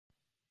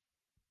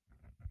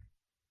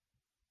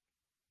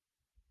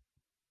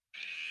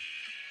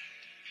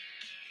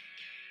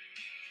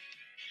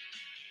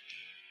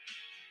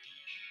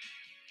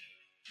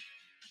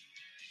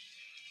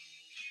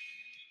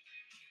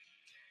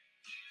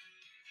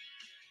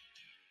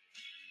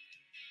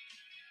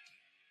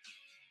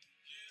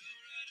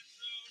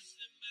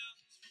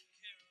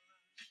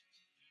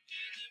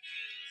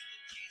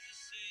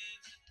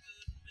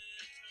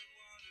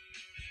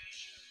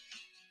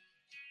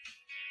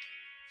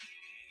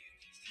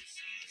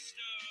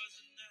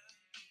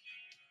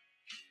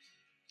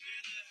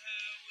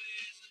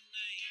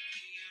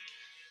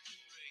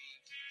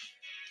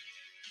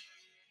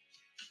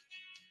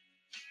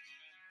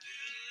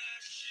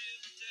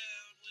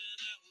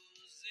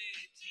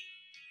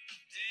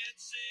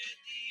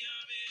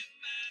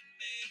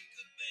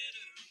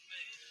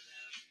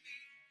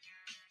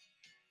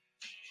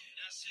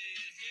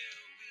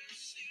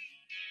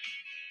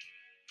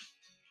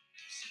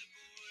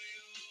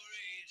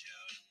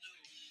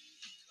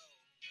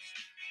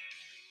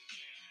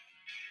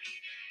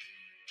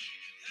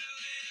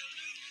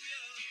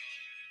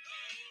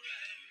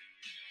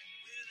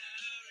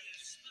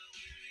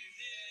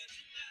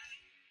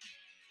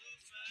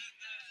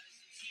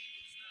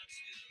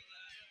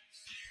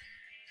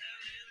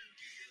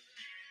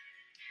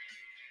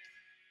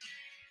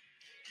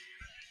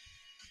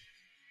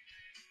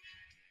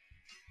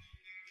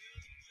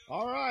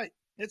All right.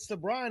 It's the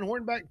Brian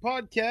Hornback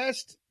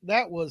podcast.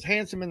 That was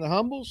Handsome in the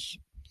Humbles.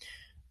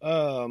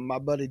 My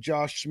buddy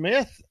Josh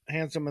Smith,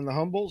 Handsome in the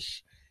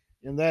Humbles.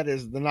 And that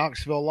is the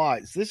Knoxville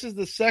Lights. This is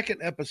the second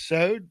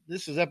episode.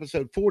 This is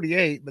episode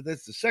 48, but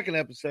that's the second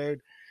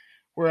episode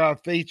where I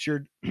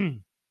featured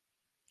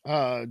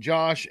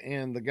Josh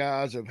and the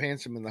guys of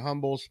Handsome in the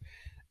Humbles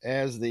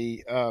as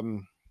the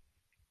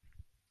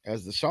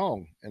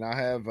song. And I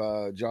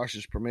have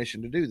Josh's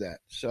permission to do that.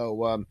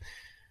 So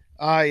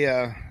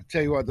I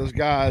tell you what, those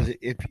guys,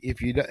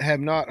 if you have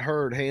not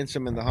heard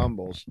Handsome in the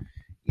Humbles,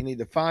 you need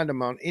to find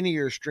them on any of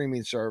your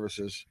streaming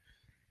services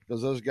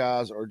because those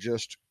guys are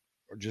just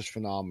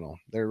phenomenal.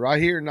 They're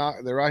right here,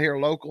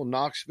 local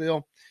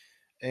Knoxville,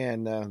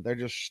 and they're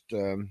just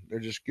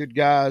good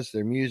guys.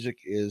 Their music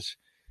is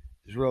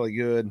really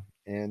good,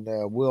 and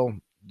we'll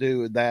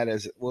do that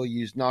we'll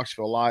use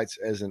Knoxville Lights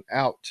as an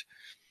outro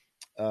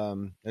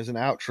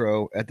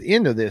at the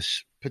end of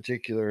this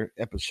particular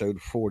episode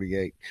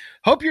 48.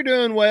 Hope you're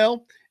doing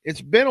well.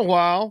 It's been a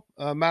while,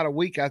 about a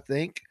week, I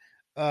think,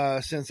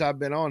 since I've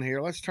been on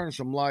here. Let's turn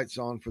some lights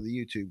on for the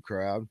YouTube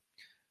crowd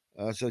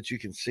so that you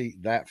can see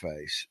that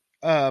face.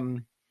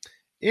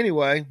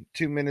 Anyway,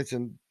 2 minutes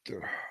and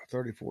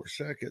 34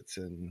 seconds,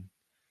 and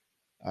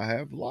I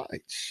have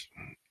lights.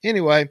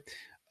 Anyway,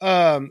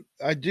 I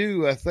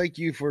do thank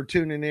you for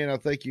tuning in. I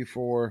thank you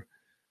for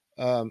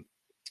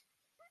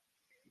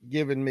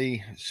giving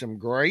me some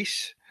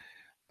grace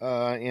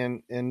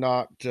and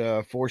not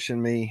forcing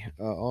me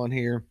on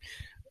here.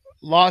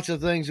 Lots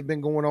of things have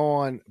been going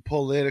on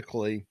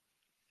politically.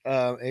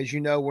 As you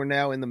know, we're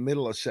now in the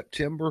middle of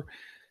September,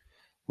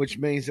 which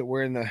means that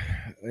we're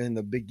in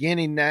the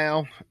beginning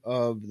now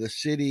of the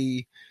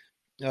city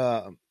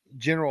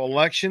general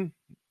election.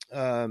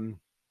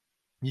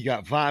 You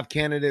got 5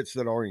 candidates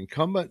that are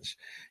incumbents.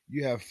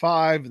 You have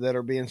 5 that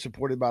are being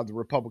supported by the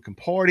Republican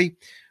Party.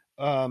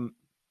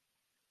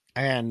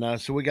 And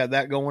so we got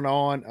that going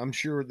on. I'm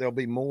sure there'll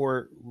be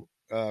more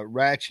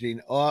ratcheting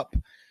up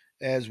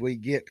as we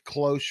get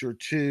closer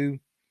to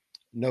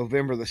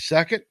November the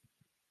 2nd.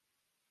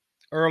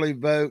 Early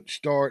vote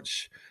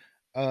starts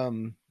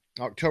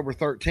October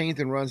 13th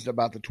and runs to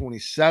about the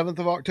 27th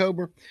of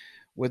October,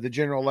 with the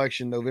general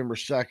election November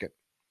 2nd.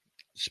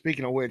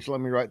 Speaking of which,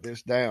 let me write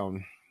this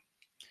down.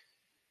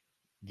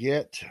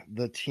 Get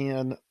the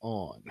 10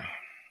 on.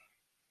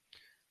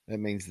 That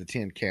means the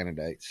 10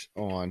 candidates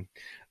on.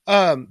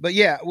 But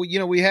yeah,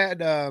 we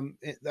had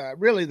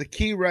really the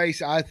key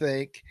race, I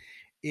think,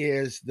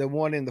 is the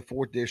one in the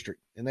 4th district,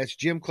 and that's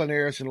Jim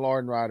Clanaris and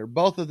Lauren Ryder.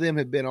 Both of them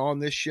have been on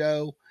this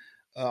show,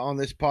 on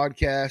this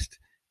podcast,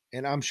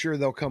 and I'm sure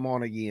they'll come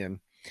on again.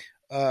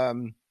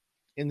 In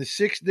the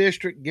 6th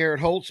district,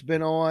 Garrett Holt's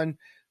been on.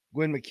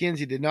 Gwen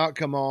McKenzie did not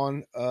come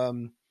on.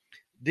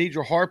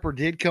 Deidre Harper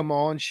did come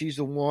on. She's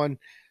the one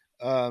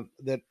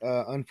that,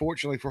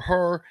 unfortunately for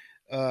her,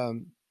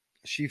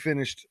 she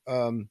finished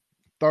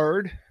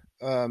 3rd.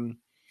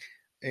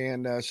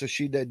 So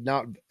she did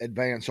not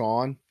advance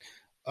on.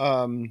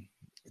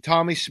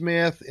 Tommy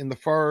Smith in the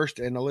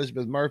 1st and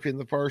Elizabeth Murphy in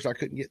the 1st. I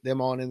couldn't get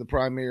them on in the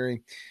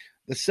primary.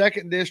 The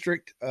 2nd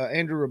district,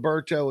 Andrew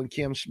Roberto and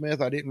Kim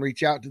Smith, I didn't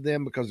reach out to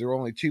them because there were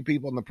only 2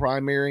 people in the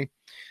primary.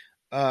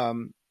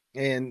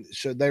 And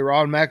so they were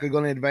automatically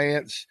going to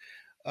advance.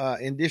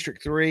 In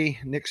District 3,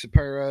 Nick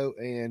Saparo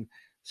and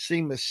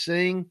Seema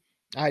Singh,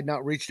 I had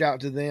not reached out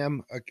to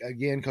them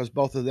again because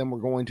both of them were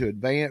going to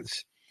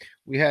advance.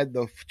 We had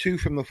the 2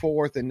 from the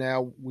 4th, and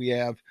now we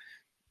have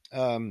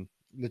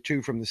the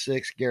 2 from the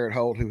 6th, Garrett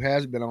Holt, who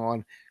has been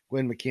on,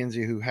 Gwen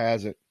McKenzie, who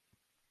hasn't.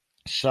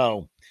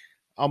 So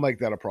I'll make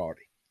that a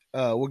priority.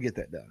 We'll get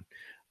that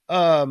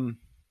done.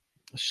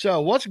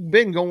 So what's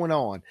been going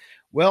on?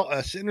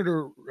 Well,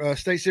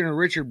 State Senator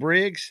Richard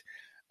Briggs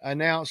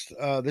announced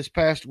this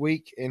past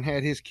week and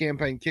had his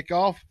campaign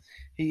kickoff.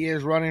 He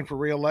is running for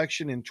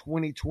re-election in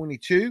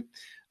 2022.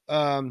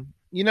 I'm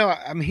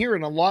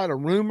hearing a lot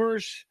of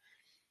rumors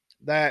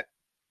that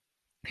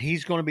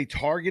he's going to be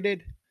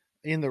targeted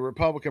in the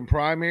Republican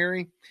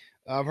primary.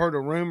 I've heard a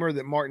rumor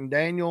that Martin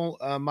Daniel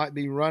might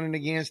be running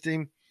against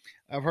him.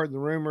 I've heard the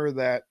rumor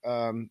that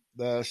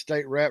the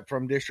state rep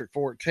from District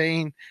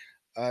 14,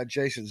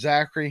 Jason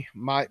Zachary,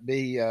 might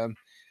be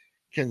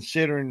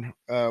considering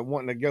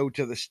wanting to go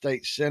to the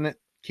state Senate.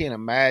 Can't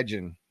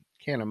imagine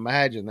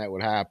that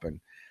would happen.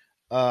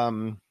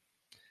 I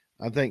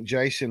think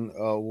Jason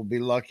will be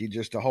lucky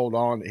just to hold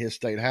on to his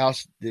state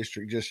house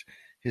district, just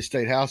his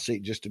state house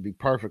seat, just to be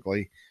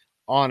perfectly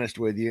honest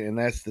with you. And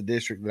that's the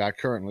district that I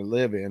currently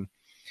live in.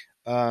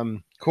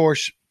 Of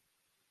course,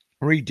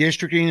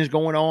 redistricting is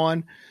going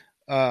on.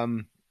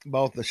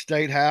 Both the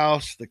state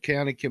house, the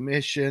county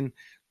commission,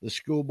 the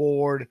school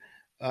board,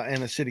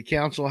 and the city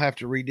council have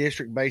to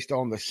redistrict based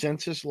on the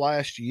census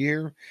last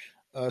year.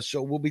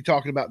 So we'll be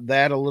talking about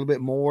that a little bit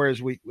more as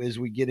we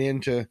get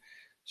into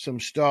some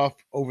stuff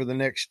over the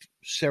next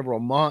several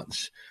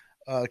months.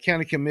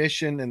 County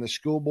commission and the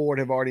school board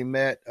have already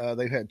met.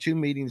 They've had 2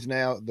 meetings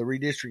now. The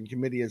redistricting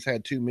committee has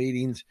had 2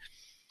 meetings.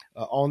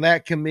 On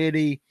that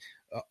committee,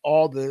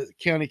 All the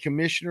county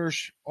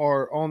commissioners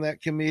are on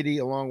that committee,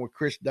 along with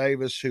Chris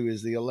Davis, who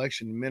is the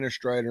election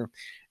administrator,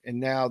 and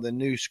now the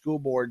new school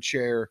board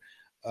chair,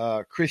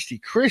 Christy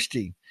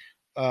Christie,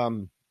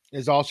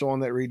 is also on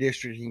that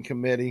redistricting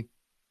committee.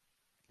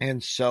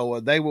 And so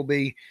they will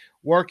be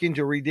working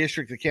to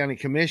redistrict the county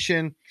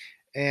commission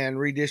and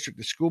redistrict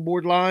the school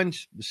board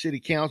lines. The city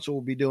council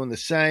will be doing the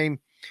same,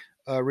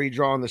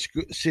 redrawing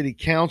the city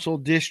council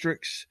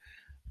districts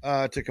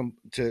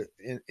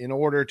in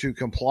order to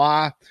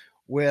comply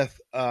with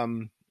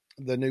the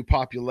new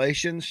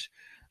populations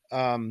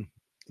that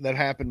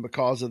happened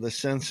because of the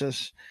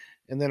census.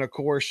 And then, of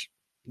course,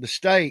 the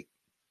state,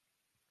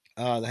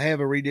 they have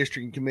a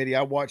redistricting committee.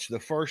 I watched the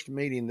first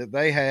meeting that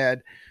they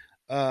had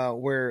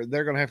where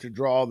they're going to have to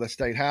draw the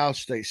state house,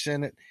 state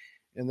senate,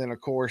 and then,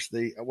 of course,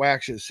 the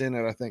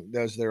Senate, I think,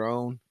 does their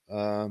own.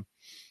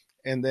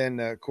 And then,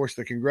 of course,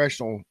 the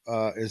congressional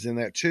is in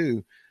that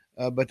too.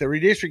 But the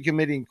redistricting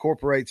committee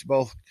incorporates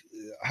both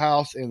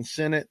House and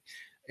Senate,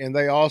 and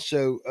they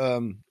also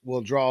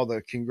will draw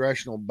the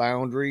congressional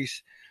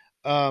boundaries.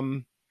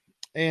 And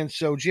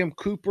so Jim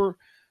Cooper,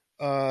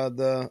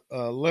 the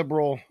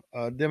liberal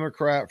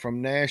Democrat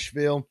from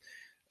Nashville,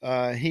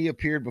 he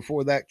appeared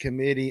before that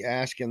committee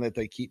asking that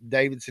they keep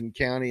Davidson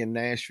County and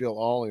Nashville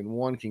all in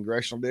one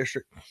congressional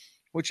district,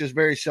 which is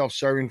very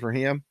self-serving for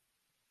him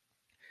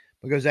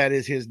because that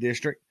is his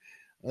district.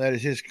 That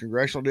is his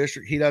congressional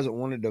district. He doesn't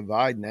want to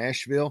divide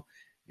Nashville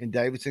and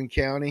Davidson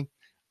County.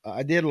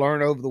 I did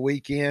learn over the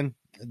weekend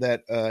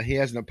that he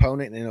has an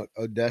opponent in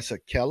Odessa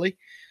Kelly.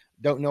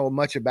 Don't know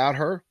much about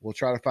her. We'll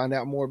try to find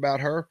out more about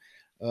her.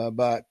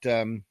 But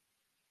I'm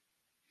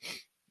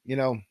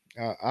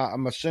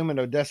assuming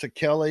Odessa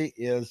Kelly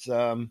is,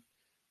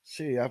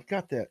 see, I've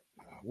got that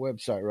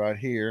website right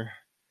here.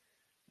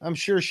 I'm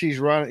sure she's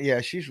running.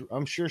 Yeah,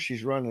 I'm sure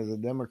she's running as a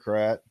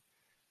Democrat.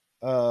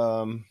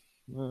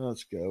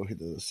 Let's go to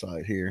the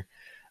site here.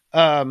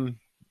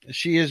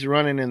 She is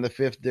running in the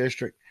 5th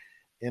district,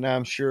 and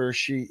I'm sure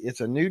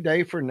it's a new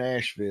day for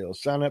Nashville.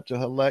 Sign up to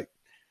elect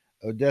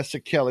Odessa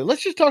Kelly.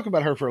 Let's just talk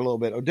about her for a little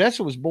bit.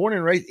 Odessa was born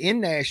and raised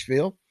in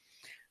Nashville.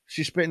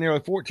 She spent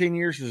nearly 14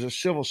 years as a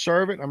civil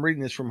servant. I'm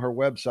reading this from her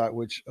website,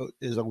 which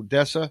is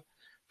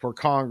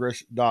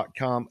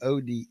odessaforcongress.com,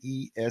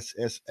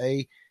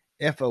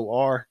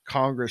 ODESSAFOR,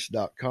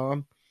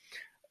 congress.com.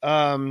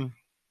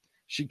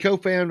 She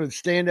co-founded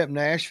Stand Up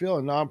Nashville,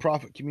 a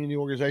nonprofit community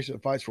organization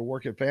that fights for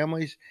working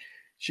families.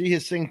 She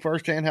has seen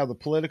firsthand how the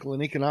political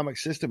and economic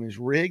system is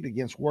rigged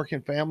against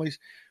working families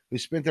who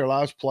spent their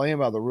lives playing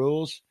by the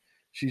rules.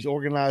 She's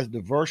organized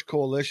diverse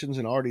coalitions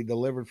and already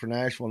delivered for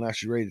Nashville. Now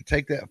she's ready to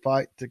take that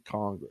fight to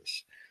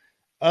Congress.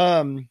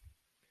 So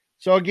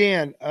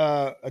again,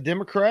 a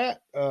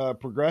Democrat,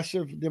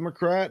 progressive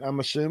Democrat, I'm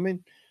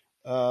assuming,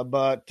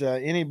 but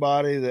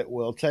anybody that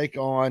will take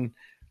on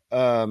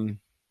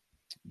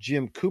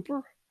Jim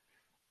Cooper,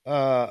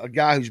 a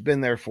guy who's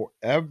been there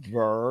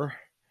forever.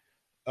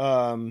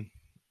 And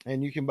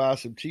you can buy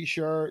some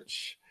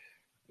T-shirts,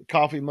 a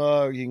coffee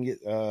mug. You can get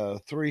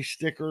 3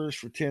 stickers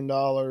for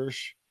 $10.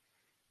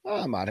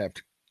 I might have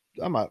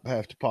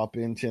to pop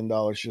in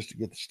 $10 just to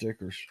get the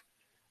stickers.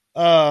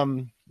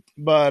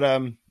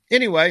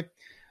 Anyway,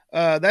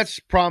 that's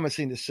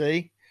promising to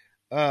see.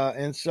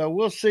 And so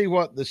we'll see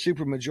what the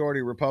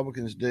supermajority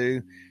Republicans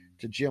do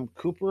to Jim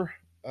Cooper.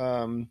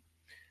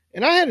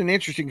 And I had an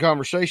interesting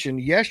conversation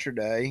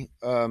yesterday.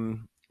 I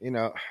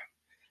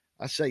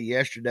say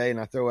yesterday and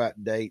I throw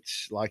out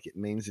dates like it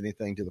means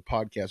anything to the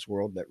podcast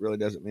world. That really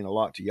doesn't mean a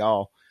lot to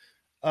y'all.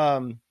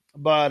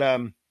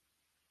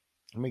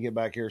 Let me get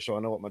back here so I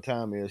know what my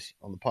time is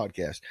on the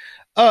podcast.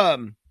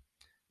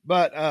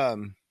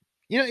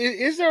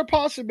 Is there a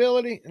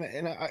possibility?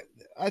 And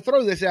I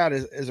throw this out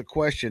as a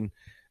question,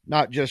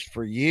 not just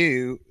for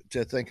you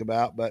to think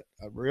about, but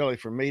really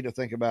for me to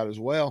think about as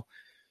well.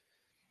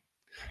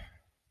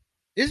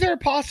 Is there a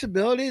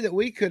possibility that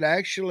we could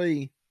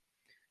actually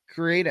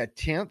create a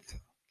 10th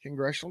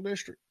congressional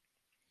district?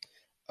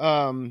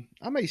 I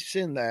may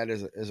send that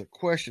as a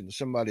question to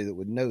somebody that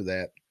would know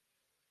that.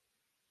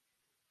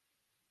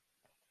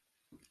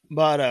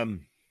 But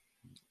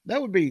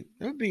that would be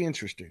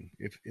interesting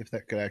if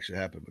that could actually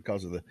happen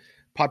because of the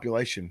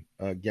population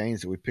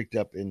gains that we picked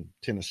up in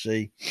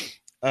Tennessee,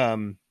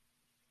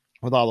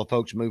 with all the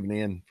folks moving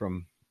in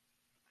from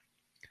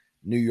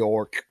New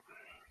York,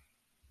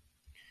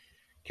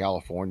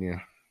 California,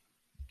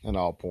 and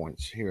all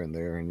points here and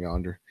there and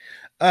yonder.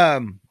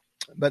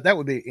 But that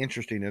would be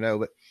interesting to know.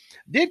 But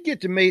did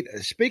get to meet,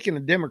 speaking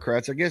of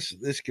Democrats, I guess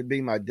this could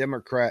be my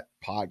Democrat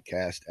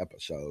podcast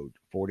episode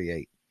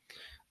 48.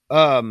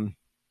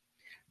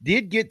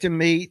 Did get to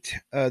meet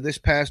this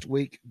past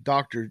week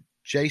Dr.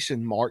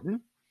 Jason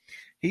Martin.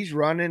 He's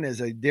running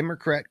as a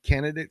Democrat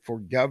candidate for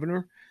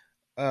governor.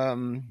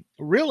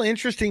 Real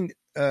interesting.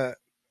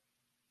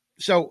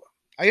 So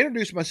I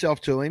introduced myself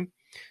to him,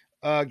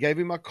 gave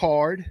him a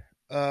card,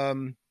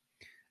 and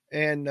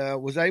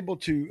was able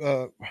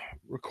to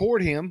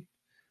record him.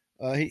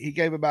 He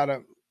gave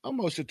about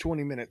almost a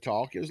 20-minute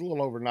talk. It was a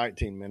little over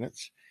 19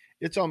 minutes.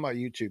 It's on my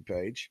YouTube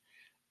page.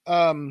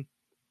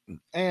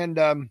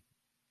 And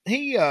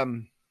he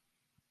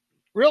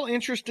real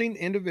interesting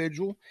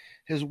individual,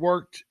 has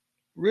worked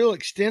real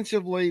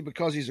extensively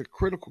because he's a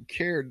critical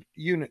care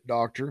unit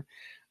doctor.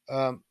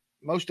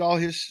 Most all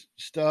his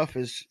stuff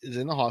is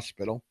in the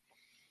hospital,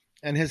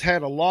 and has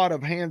had a lot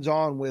of hands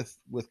on with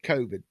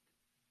COVID.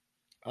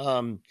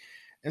 And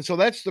so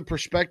that's the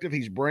perspective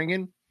he's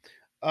bringing.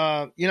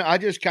 I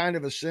just kind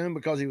of assumed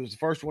because he was the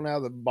first one out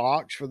of the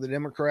box for the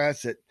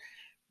Democrats that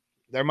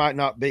there might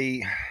not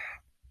be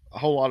a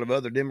whole lot of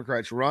other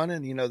Democrats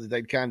running, that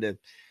they'd kind of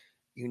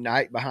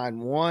unite behind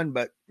one.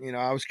 But,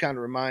 I was kind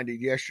of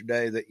reminded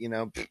yesterday that,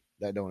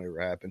 that don't ever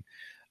happen.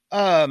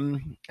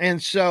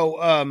 And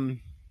so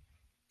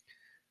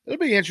it'll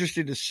be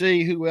interesting to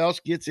see who else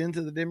gets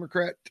into the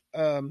Democrat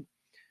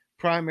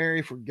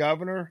primary for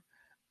governor.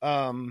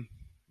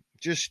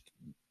 Just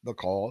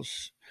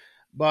because.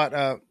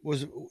 But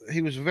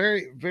he was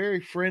very, very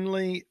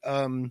friendly,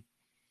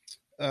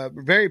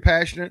 very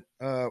passionate.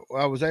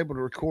 I was able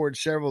to record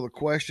several of the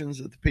questions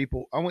that the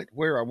people.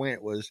 Where I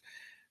went was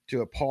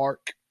to a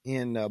park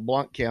in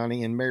Blount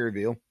County in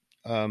Maryville.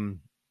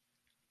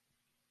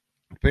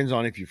 Depends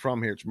on if you're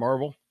from here, it's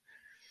Marvel.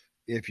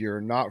 If you're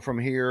not from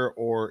here,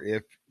 or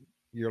if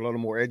you're a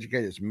little more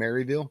educated, it's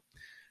Maryville.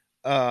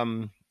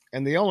 And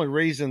the only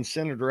reason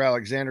Senator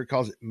Alexander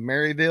calls it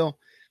Maryville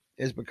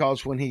is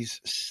because when he's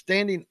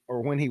standing,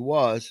 or when he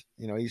was,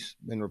 he's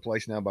been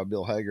replaced now by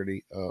Bill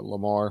Hagerty,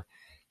 Lamar.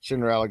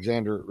 Senator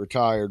Alexander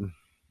retired.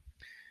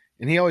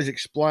 And he always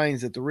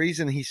explains that the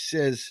reason he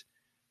says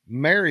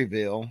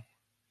Maryville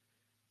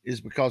is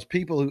because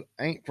people who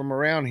ain't from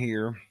around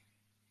here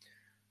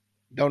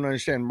don't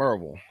understand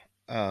Maryville.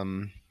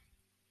 And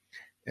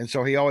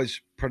so he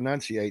always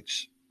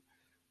pronunciates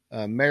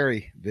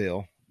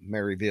Maryville,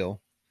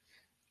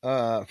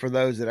 for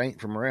those that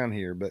ain't from around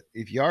here. But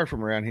if you are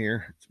from around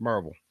here, it's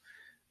Maryville.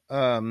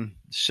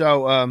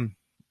 So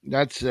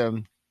that's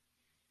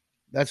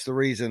the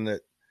reason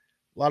that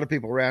a lot of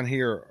people around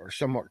here are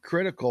somewhat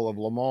critical of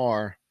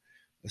Lamar,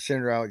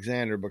 Senator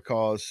Alexander,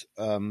 because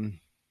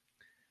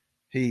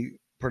he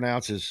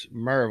pronounces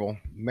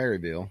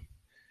Maryville.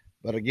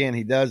 But again,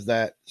 he does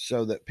that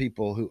so that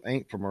people who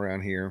ain't from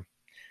around here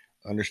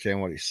understand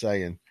what he's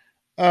saying.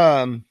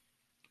 But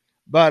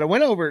I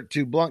went over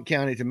to Blount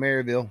County, to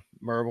Maryville,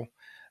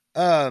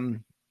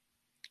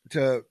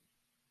 to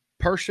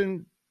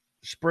Person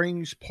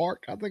Springs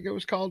Park, I think it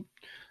was called,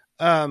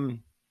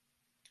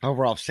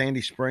 over off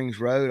Sandy Springs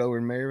Road over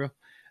in Maryville.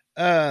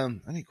 I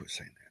need to quit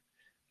saying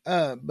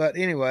that. But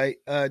anyway,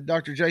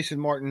 Dr. Jason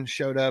Martin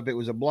showed up. It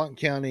was a Blount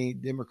County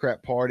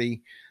Democrat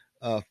Party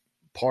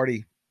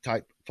party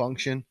type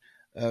function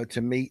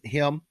to meet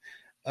him.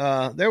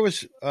 There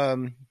was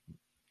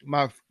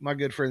my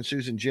good friend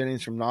Susan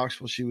Jennings from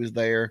Knoxville. She was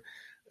there,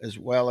 as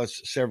well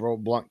as several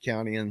Blount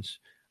Countyans.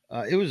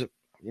 It was,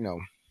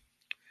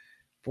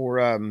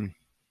 for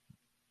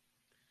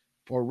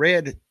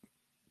Red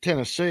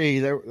Tennessee,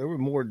 there were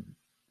more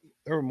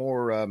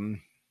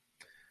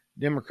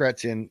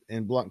Democrats in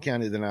Blount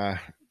County than I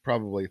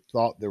probably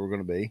thought there were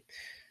going to be.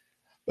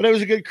 But it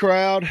was a good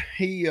crowd.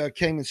 He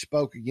came and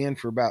spoke again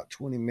for about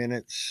 20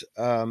 minutes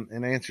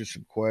and answered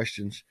some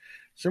questions,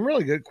 some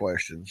really good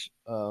questions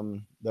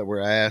that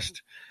were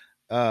asked.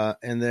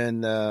 And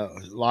then a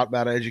lot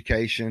about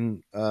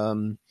education, a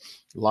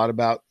lot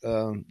about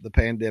the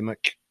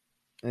pandemic.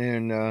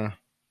 And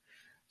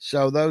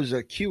so those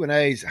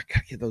Q&As, I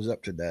got to get those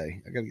up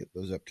today.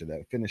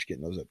 Finish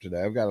getting those up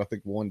today. I've got, I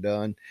think, one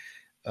done.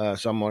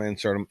 So I'm going to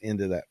insert them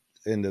into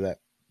that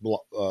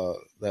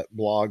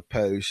blog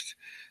post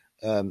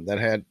that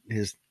had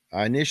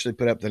I initially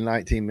put up the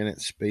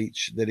 19-minute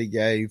speech that he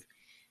gave.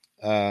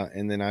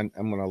 And then I'm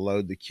going to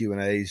load the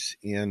Q&As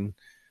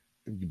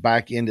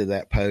back into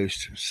that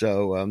post.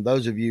 So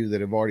those of you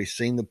that have already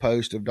seen the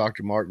post of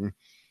Dr. Martin,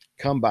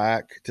 come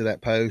back to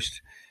that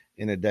post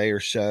in a day or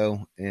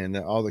so, and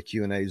all the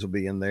Q&As will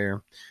be in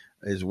there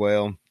as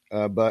well.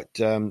 But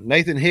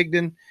Nathan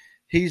Higdon,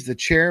 he's the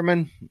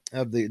chairman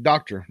of the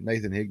Dr.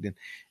 Nathan Higdon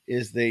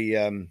is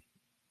the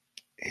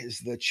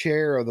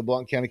chair of the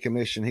Blount County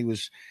Commission. He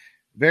was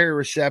very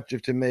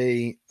receptive to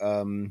me.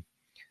 I'm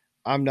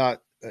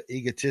not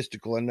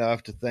egotistical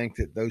enough to think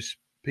that those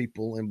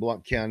people in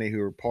Blount County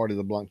who are part of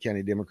the Blount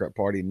County Democrat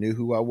Party knew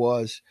who I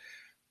was,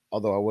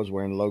 although I was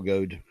wearing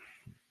logo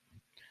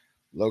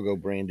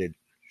branded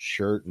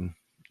shirt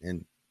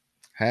and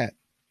hat.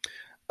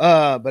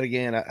 But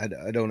again,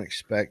 I don't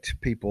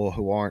expect people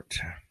who aren't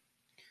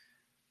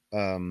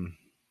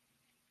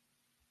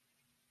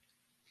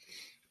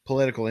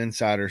political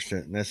insiders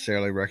to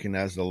necessarily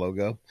recognize the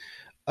logo.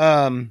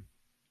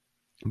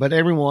 But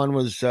everyone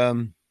was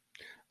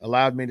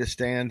allowed me to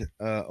stand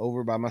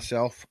over by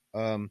myself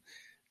and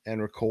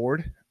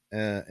record.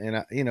 And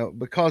I,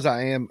 because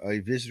I am a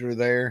visitor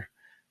there,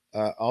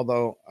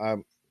 although I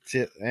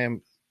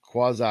am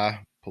quasi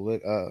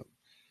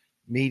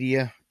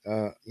media,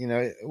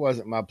 it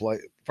wasn't my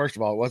place. First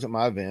of all, it wasn't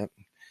my event.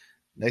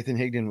 Nathan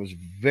Higdon was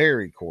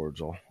very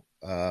cordial,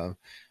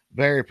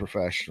 very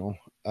professional,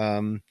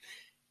 and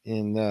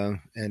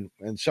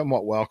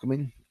somewhat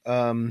welcoming.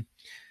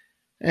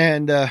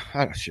 And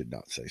I should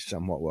not say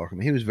somewhat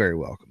welcoming. He was very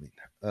welcoming.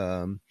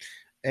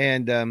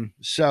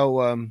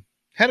 So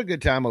had a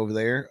good time over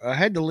there. I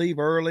had to leave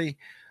early.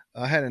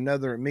 I had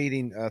another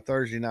meeting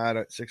Thursday night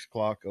at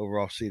 6:00 over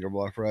off Cedar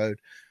Bluff Road.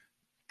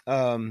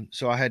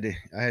 So I had to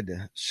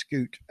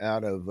scoot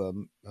out of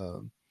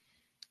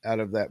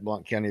that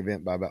Blount County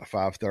event by about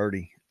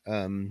 5:30.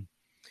 And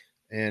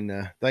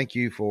thank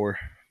you for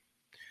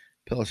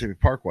Pellissippi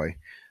Parkway,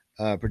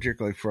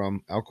 particularly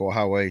from Alcoa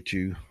Highway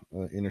to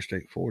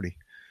Interstate 40.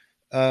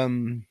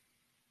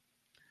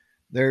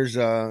 There's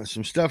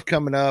some stuff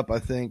coming up. I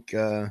think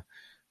I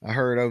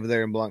heard over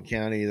there in Blount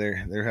County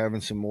they're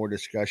having some more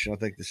discussion. I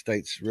think the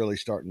state's really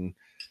starting.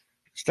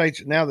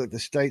 States now that the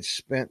state's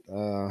spent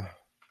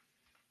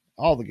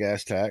all the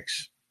gas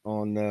tax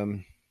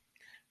on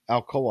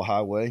Alcoa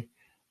Highway,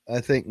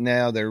 I think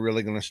now they're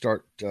really going to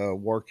start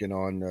working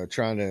on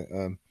trying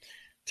to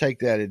take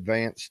that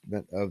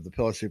advancement of the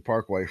Pellissippi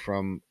Parkway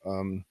from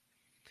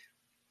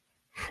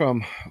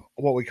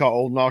what we call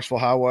Old Knoxville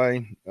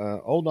Highway.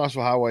 Old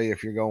Knoxville Highway,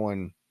 if you're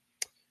going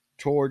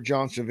toward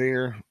John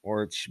Sevier,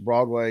 or it's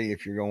Broadway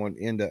if you're going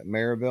into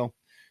Maryville,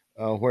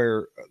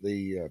 where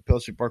the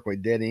Pellissippi Parkway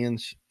dead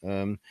ends.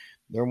 They're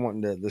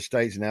the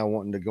state's now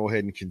wanting to go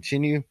ahead and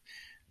continue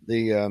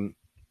the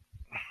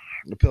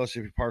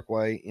Pellissippi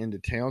Parkway into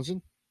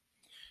Townsend.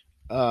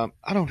 I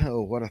don't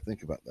know what I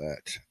think about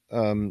that.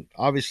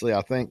 Obviously,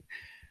 I think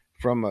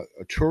from a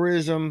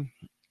tourism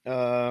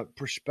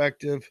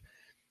perspective,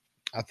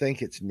 I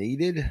think it's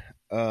needed.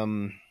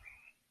 Man,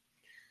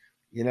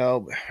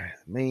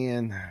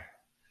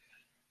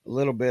 a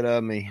little bit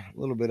of me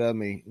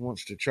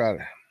wants to try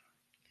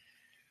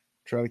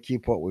to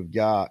keep what we've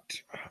got.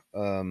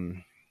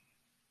 Try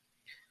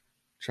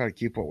to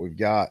keep what we've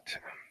got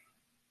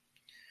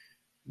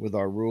with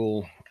our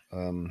rural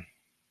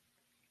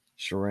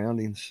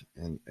surroundings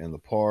and the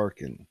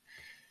park, and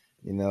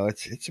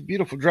it's a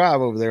beautiful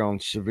drive over there on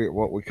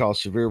what we call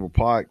Sevierville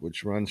Pike,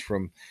 which runs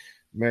from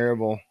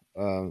Maryville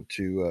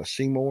to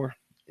Seymour,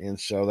 and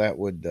so that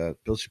would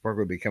Pellissippi Park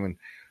would be coming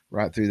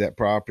right through that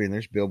property, and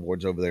there's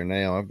billboards over there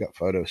now. I've got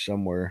photos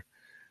somewhere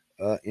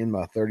in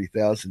my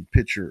 30,000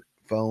 picture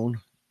phone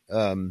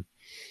of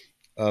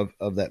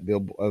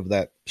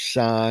that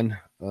sign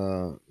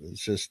that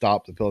says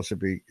 "Stop the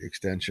Pellissippi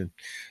Extension."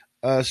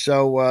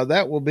 So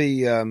that will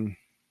be a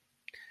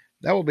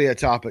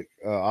topic,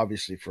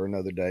 obviously, for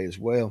another day as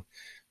well.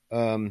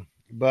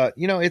 But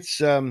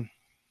it's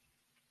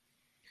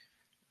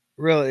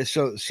really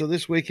so. So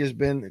this week has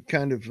been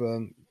kind of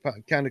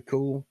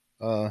cool.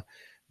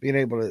 Being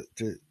able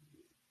to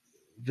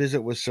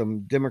visit with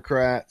some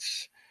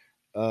Democrats,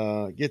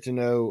 get to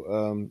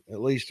know at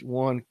least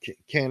one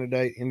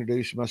candidate,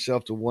 introduce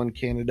myself to one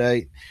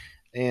candidate,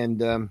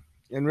 and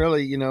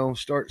really,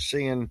 start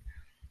seeing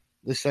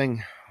this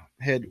thing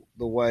head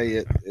the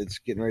way it's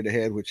getting ready to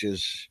head, which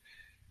is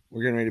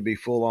we're getting ready to be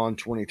full on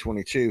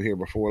 2022 here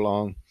before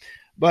long.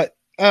 But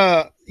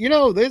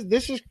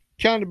this has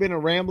kind of been a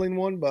rambling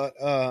one, but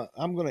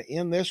I'm going to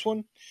end this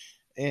one.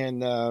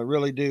 And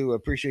really do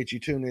appreciate you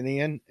tuning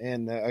in.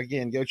 And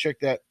again, go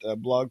check that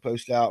blog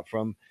post out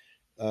from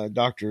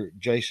Dr.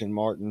 Jason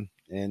Martin,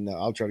 and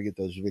I'll try to get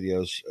those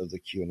videos of the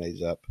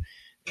Q&As up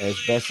as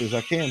best as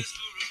I can.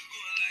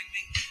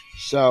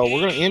 So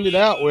we're going to end it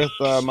out with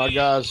my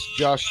guys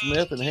Josh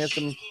Smith and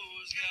Handsome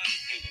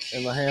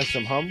and the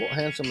Handsome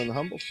and the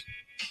Humbles.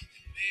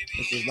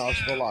 This is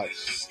Knoxville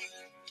Lights.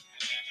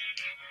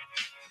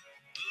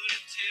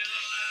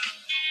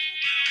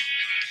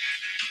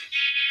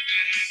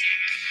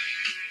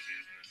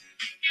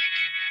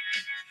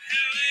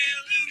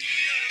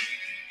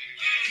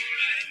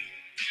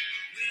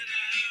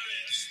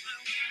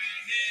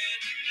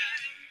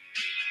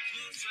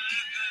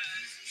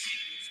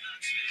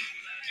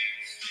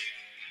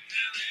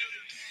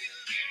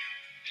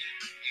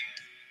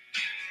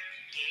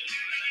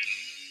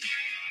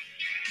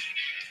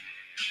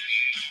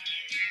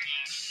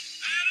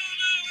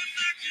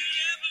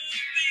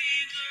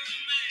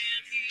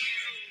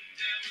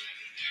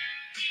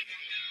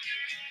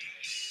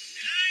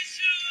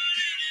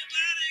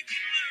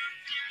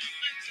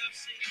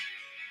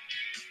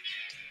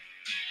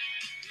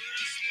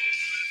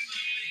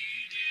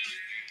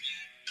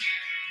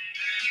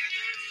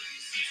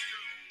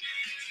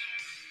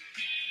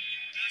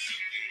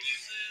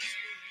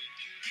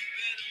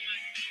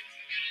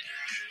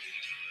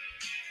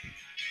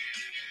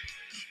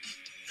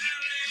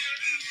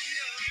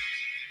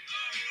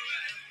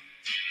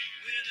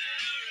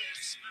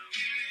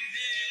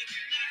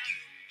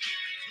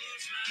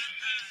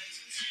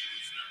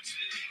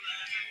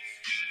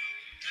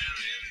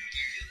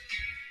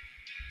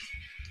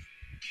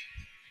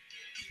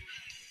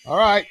 All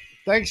right.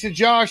 Thanks to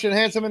Josh and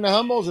Handsome and the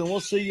Humbles, and we'll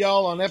see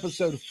y'all on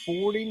episode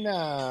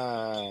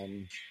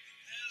 49.